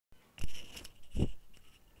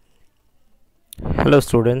Hello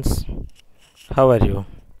students, how are you?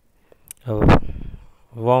 A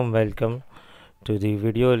warm welcome to the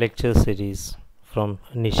video lecture series from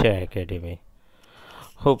Nisha Academy.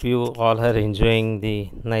 Hope you all are enjoying the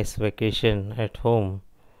nice vacation at home,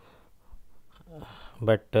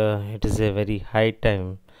 but it is a very high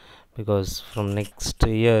time because from next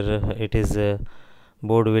year it is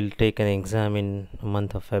board will take an exam in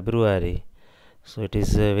month of February. So it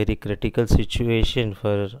is a very critical situation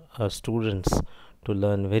for our students to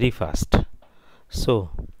learn very fast.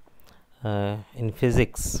 So in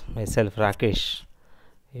physics, myself Rakesh,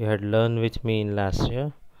 you had learned with me in last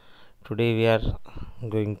year. Today we are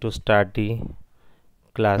going to start the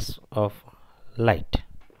class of light,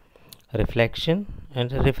 reflection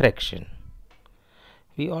and refraction.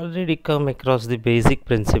 We already come across the basic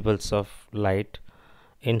principles of light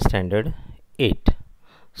in standard 8.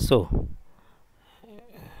 So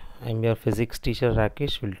I am your physics teacher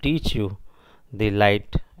Rakesh will teach you the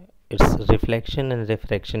light, its reflection and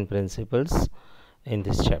refraction principles in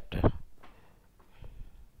this chapter.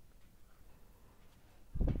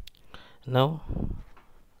 Now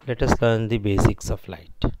let us learn the basics of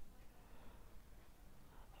light.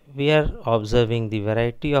 We are observing the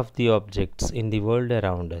variety of the objects in the world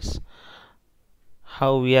around us.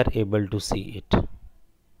 How we are able to see it?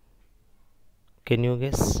 Can you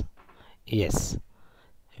guess? Yes,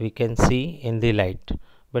 we can see in the light,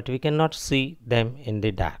 but we cannot see them in the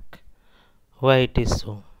dark. Why it is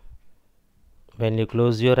so? When you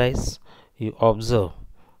close your eyes, you observe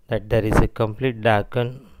that there is a complete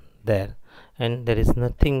darken there and there is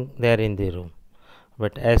nothing there in the room.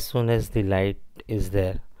 But as soon as the light is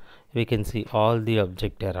there, we can see all the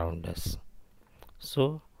object around us.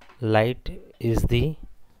 So light is the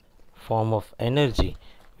form of energy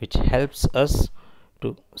which helps us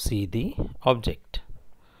to see the object.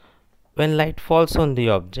 When light falls on the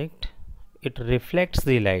object, it reflects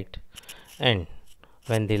the light, and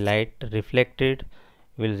when the light reflected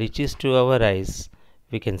will reaches to our eyes,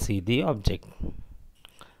 we can see the object.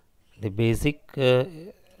 The basic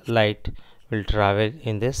light will travel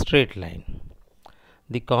in the straight line.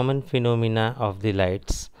 The common phenomena of the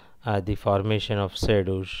lights are the formation of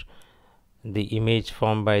shadows, the image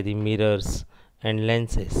formed by the mirrors and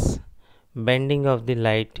lenses, bending of the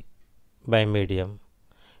light by medium,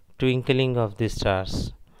 twinkling of the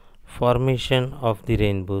stars, formation of the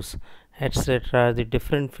rainbows, etc. are the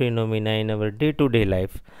different phenomena in our day-to-day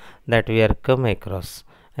life that we are come across,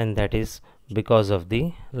 and that is because of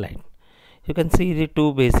the light. You can see the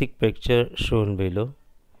two basic pictures shown below.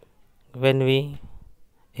 When we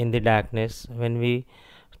in the darkness, when we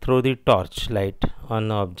throw the torch light on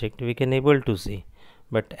an object, we can able to see,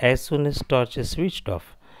 but as soon as torch is switched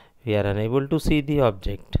off, we are unable to see the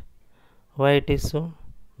object. Why it is so?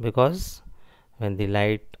 Because when the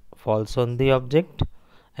light falls on the object,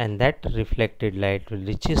 and that reflected light will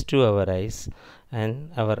reaches to our eyes, and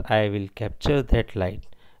our eye will capture that light,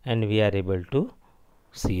 and we are able to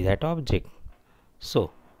see that object. So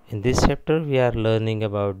in this chapter we are learning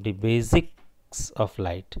about the basics of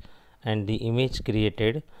light and the image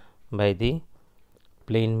created by the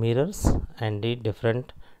plane mirrors and the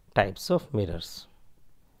different types of mirrors.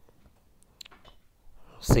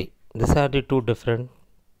 See, these are the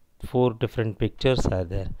four different pictures are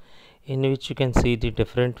there, in which you can see the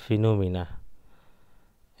different phenomena.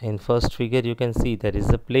 In first figure you can see there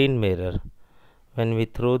is a plane mirror. When we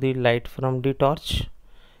throw the light from the torch,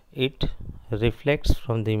 it reflects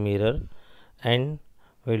from the mirror and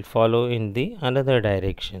will follow in the another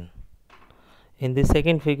direction. In the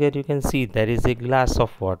second figure you can see there is a glass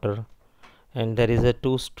of water and there is a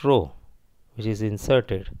two straw which is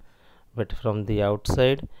inserted, but from the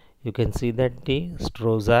outside you can see that the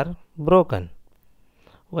straws are broken.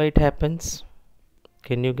 Why it happens?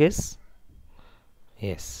 Can you guess?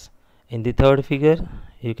 Yes. In the third figure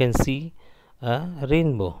you can see a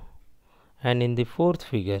rainbow, and in the fourth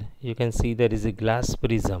figure you can see there is a glass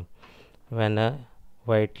prism. When a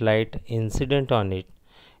white light incident on it,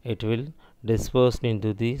 it will disperse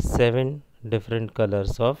into the 7 different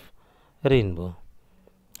colors of rainbow.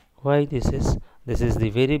 Why this is? This is the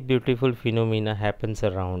very beautiful phenomena happens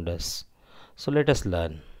around us. So let us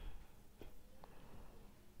learn.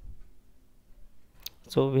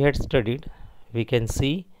 So we had studied, we can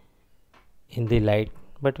see in the light,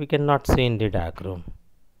 but we cannot see in the dark room.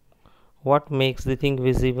 What makes the thing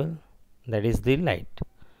visible? That is the light.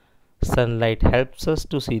 Sunlight helps us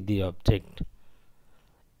to see the object.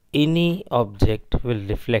 Any object will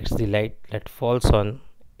reflect the light that falls on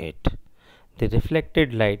it. The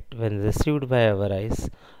reflected light, when received by our eyes,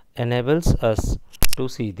 enables us to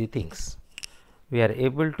see the things. We are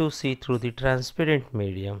able to see through the transparent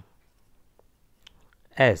medium.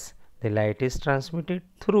 as the light is transmitted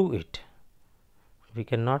through it. We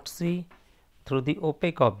cannot see through the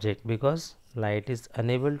opaque object because light is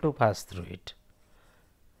unable to pass through it.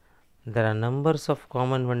 There are numbers of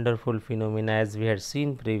common wonderful phenomena, as we had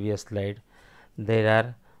seen previous slide. They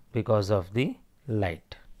are because of the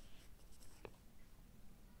light.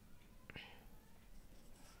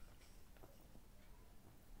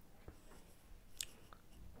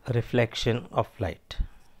 Reflection of light.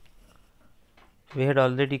 We had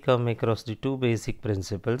already come across the two basic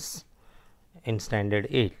principles in standard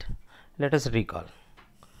 8. Let us recall.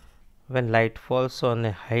 When light falls on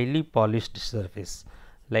a highly polished surface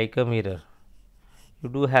like a mirror, you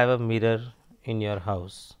do have a mirror in your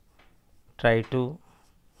house. Try to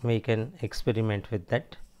make an experiment with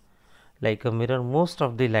that. Like a mirror, most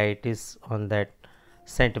of the light is on that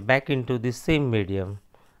sent back into the same medium,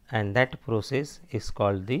 and that process is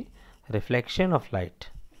called the reflection of light.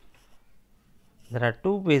 There are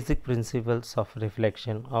two basic principles of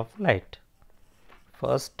reflection of light.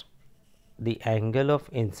 First, the angle of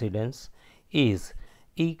incidence is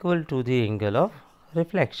equal to the angle of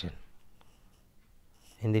reflection.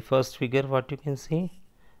 In the first figure, what you can see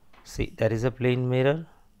there is a plane mirror,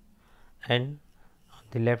 and on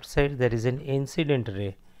the left side there is an incident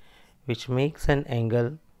ray which makes an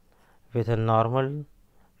angle with a normal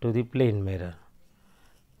to the plane mirror.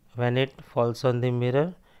 When it falls on the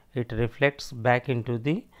mirror, it reflects back into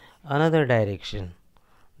the another direction,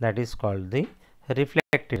 that is called the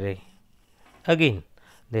reflected ray. Again,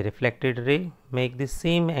 the reflected ray make the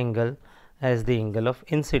same angle as the angle of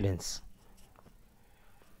incidence.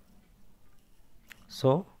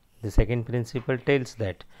 So, the second principle tells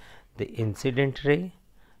that the incident ray,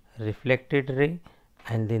 reflected ray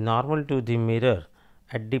and the normal to the mirror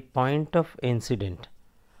at the point of incident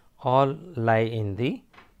all lie in the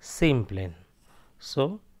same plane.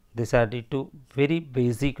 So, these are the two very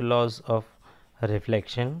basic laws of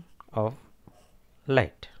reflection of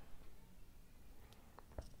light.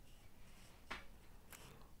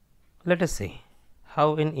 Let us see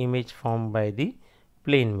how an image formed by the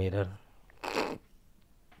plane mirror.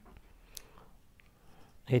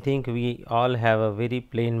 I think we all have a very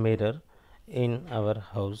plain mirror in our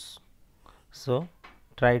house. So,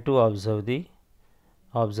 try to observe the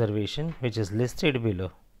observation which is listed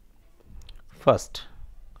below. First,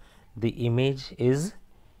 the image is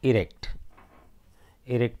erect.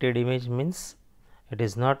 Erected image means it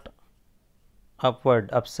is not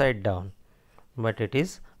upside down, but it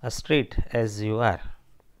is straight as you are.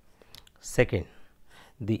 Second,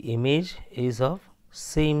 the image is of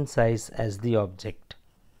same size as the object.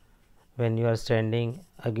 When you are standing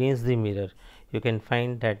against the mirror, you can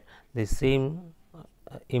find that the same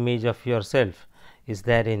image of yourself is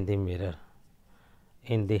there in the mirror.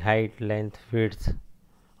 In the height, length, width,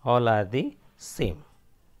 all are the same.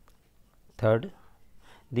 Third,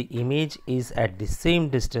 the image is at the same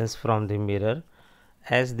distance from the mirror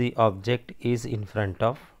as the object is in front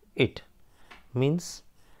of it. Means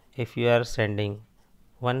if you are standing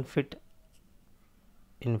 1 foot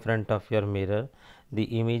in front of your mirror, the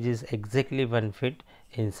image is exactly 1 foot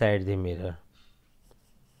inside the mirror.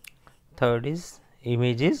 Third is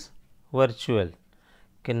image is virtual,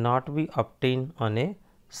 cannot be obtained on a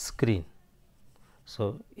screen.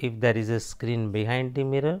 So, if there is a screen behind the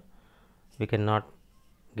mirror, we cannot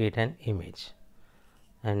get an image.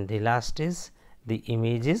 And the last is the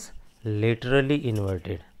image is laterally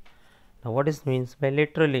inverted. Now, what is means by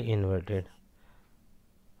laterally inverted?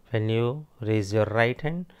 When you raise your right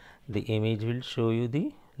hand, the image will show you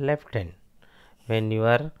the left hand. When you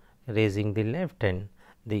are raising the left hand,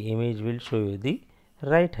 the image will show you the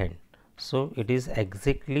right hand. So, it is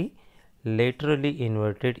exactly laterally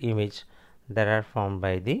inverted image that are formed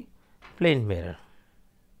by the plane mirror.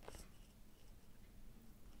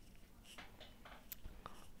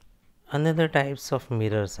 Another types of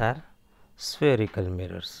mirrors are spherical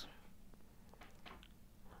mirrors.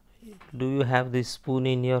 Do you have the spoon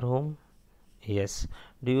in your home? Yes.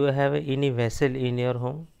 Do you have any vessel in your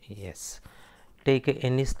home? Yes. Take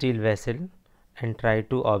any steel vessel and try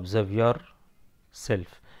to observe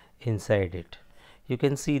yourself inside it. You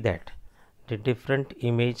can see that the different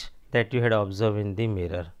image that you had observed in the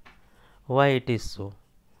mirror. Why it is so?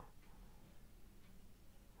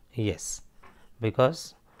 Yes,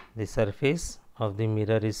 because the surface of the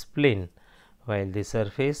mirror is plane, while the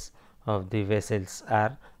surface of the vessels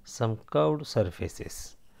are some curved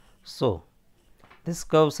surfaces. So, this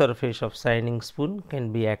curved surface of shining spoon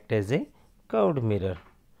can be act as a curved mirror.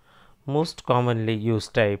 Most commonly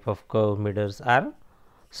used type of curved mirrors are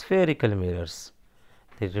spherical mirrors.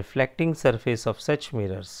 The reflecting surface of such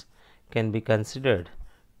mirrors can be considered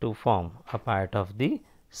to form a part of the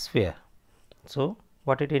sphere. So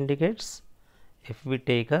what it indicates? If we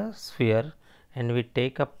take a sphere and we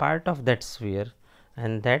take a part of that sphere,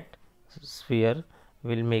 and that sphere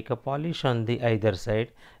will make a polish on the either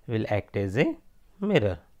side, will act as a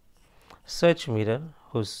mirror. Such mirror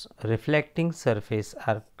whose reflecting surface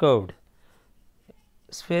are curved,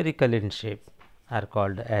 spherical in shape, are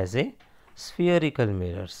called as a spherical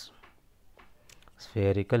mirrors.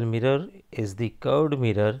 Spherical mirror is the curved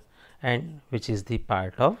mirror and which is the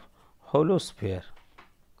part of hollow sphere.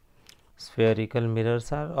 Spherical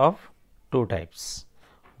mirrors are of two types.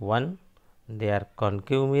 One, they are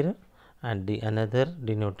concave mirror, and the another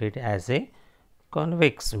denoted as a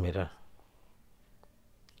convex mirror.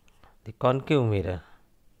 The concave mirror.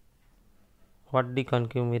 What the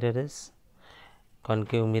concave mirror is?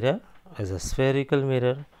 Concave mirror is a spherical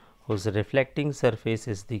mirror whose reflecting surface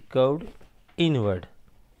is the curved inward.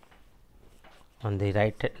 On the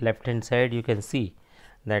left hand side, you can see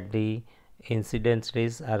that the incidence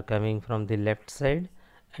rays are coming from the left side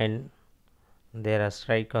and they are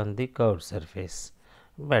strike on the curved surface,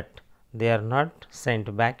 but they are not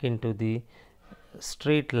sent back into the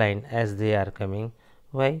straight line as they are coming.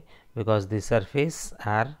 Why? Because the surface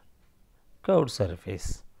are curved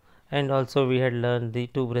surface. And also we had learned the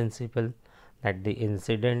two principles, that the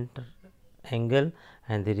incident angle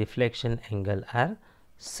and the reflection angle are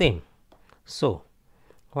same. So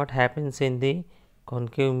what happens in the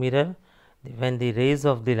concave mirror? When the rays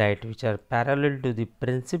of the light which are parallel to the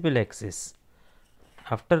principal axis,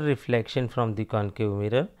 after reflection from the concave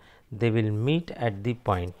mirror, they will meet at the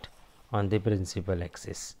point on the principal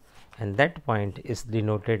axis, and that point is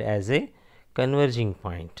denoted as a converging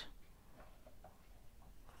point.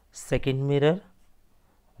 Second mirror,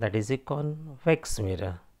 that is a convex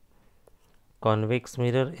mirror. Convex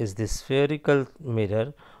mirror is the spherical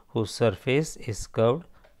mirror whose surface is curved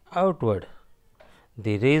outward.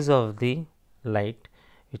 The rays of the light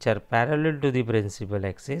which are parallel to the principal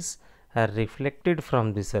axis are reflected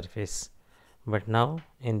from the surface. But now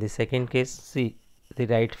in the second case, see the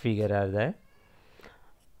right figure are there,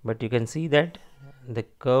 but you can see that the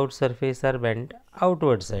curved surface are bent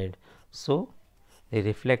outward side. So the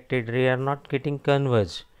reflected ray are not getting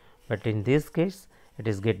converged, but in this case it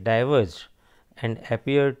is get diverged and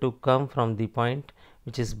appear to come from the point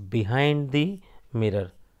which is behind the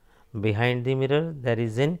mirror. Behind the mirror there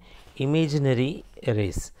is an imaginary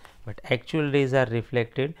rays, but actual rays are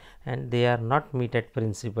reflected and they are not meet at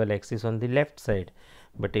principal axis on the left side.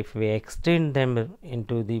 But if we extend them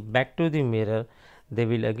into the back to the mirror, they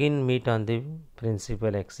will again meet on the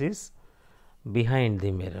principal axis behind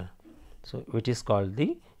the mirror. So which is called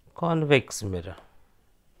the convex mirror.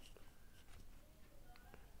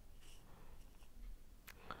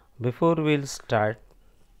 Before we will start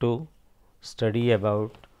to study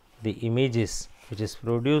about the images which is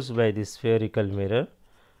produced by the spherical mirror,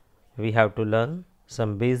 we have to learn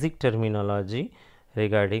some basic terminology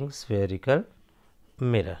regarding spherical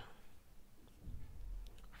mirror.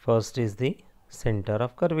 First is the center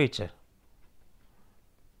of curvature.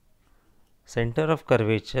 Center of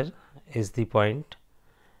curvature is the point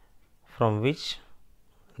from which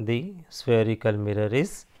the spherical mirror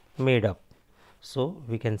is made up. So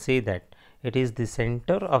we can say that it is the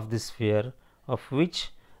center of the sphere of which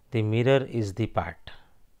the mirror is the part.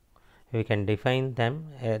 We can define them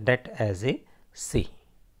that as a C.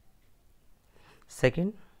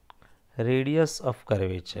 Second, radius of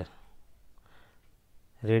curvature.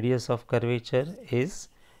 Radius of curvature is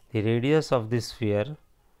the radius of the sphere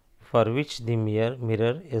for which the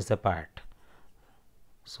mirror is the part.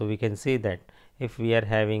 So we can say that if we are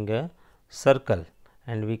having a circle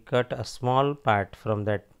and we cut a small part from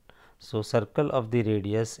that, so circle of the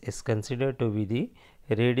radius is considered to be the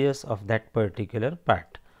radius of that particular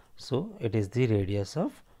part. So it is the radius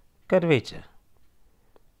of curvature.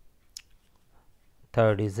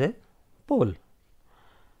 Third is a pole.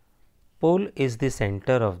 Pole is the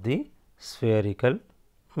center of the spherical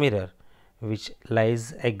mirror which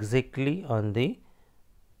lies exactly on the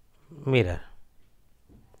mirror.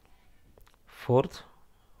 Fourth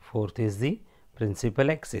is the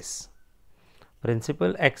principal axis.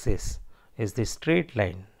 Principal axis is the straight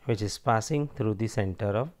line which is passing through the center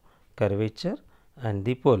of curvature and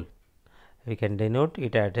the pole. We can denote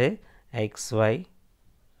it at a XY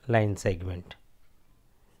line segment.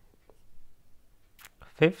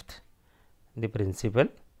 Fifth, the principal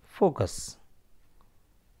focus.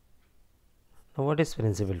 Now what is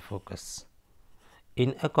principal focus?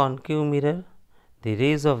 In a concave mirror, the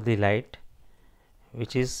rays of the light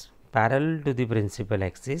which is parallel to the principal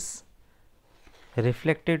axis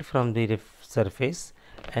reflected from the surface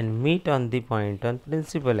and meet on the point on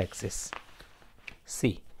principal axis.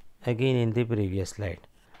 See, again in the previous slide,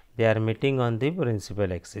 they are meeting on the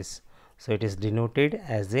principal axis. So it is denoted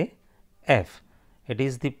as a F. It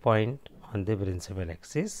is the point on the principal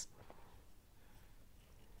axis.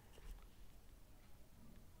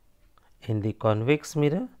 In the convex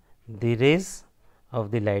mirror, the rays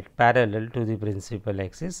of the light parallel to the principal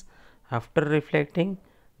axis, after reflecting,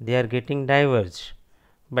 they are getting diverged.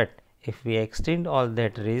 But if we extend all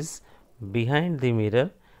that rays behind the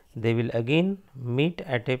mirror, they will again meet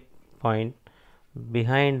at a point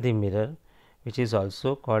behind the mirror, which is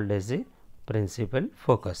also called as a principal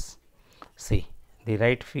focus. See the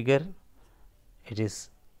right figure, it is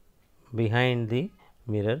behind the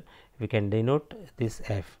mirror, we can denote this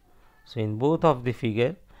F. So in both of the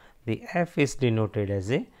figure, the F is denoted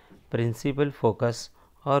as a principal focus,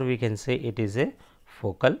 or we can say it is a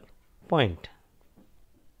focal point.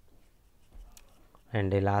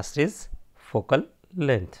 And the last is focal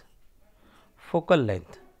length. Focal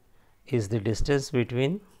length is the distance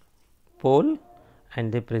between pole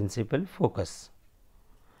and the principal focus.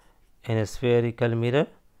 In a spherical mirror,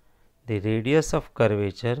 the radius of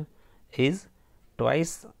curvature is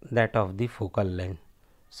twice that of the focal length.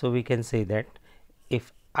 So we can say that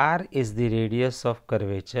if R is the radius of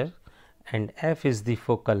curvature and F is the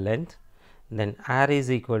focal length, then R is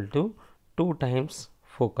equal to 2 times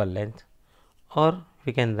focal length, or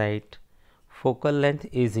we can write focal length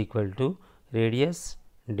is equal to radius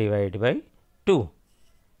divided by 2.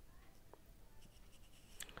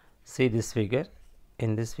 See this figure.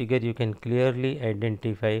 In this figure you can clearly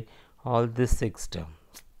identify all these 6 terms.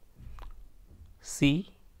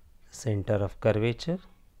 C, center of curvature.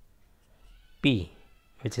 P,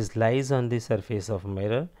 which is lies on the surface of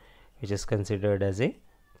mirror, which is considered as a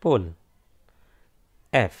pole.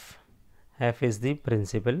 F, F is the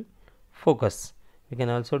principal focus. We can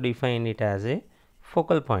also define it as a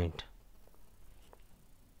focal point.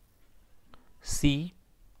 C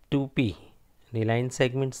to P, the line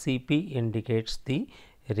segment CP indicates the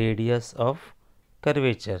radius of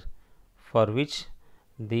curvature for which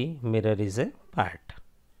the mirror is a part.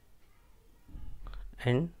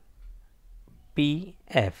 And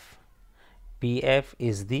PF, PF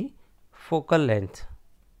is the focal length.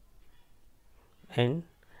 And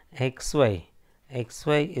XY,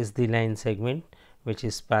 XY is the line segment which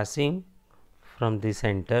is passing from the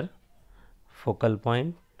center, focal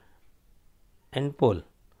point and pole,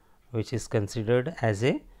 which is considered as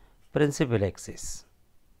a principal axis.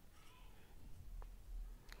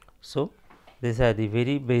 So these are the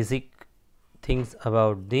very basic things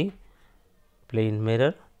about the plane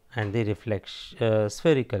mirror and the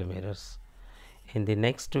spherical mirrors. In the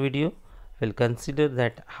next video, we'll consider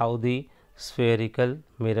that how the spherical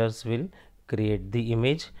mirrors will create the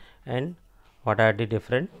image and what are the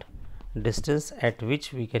different distance at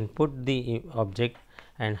which we can put the object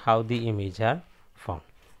and how the image are formed.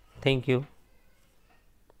 Thank you.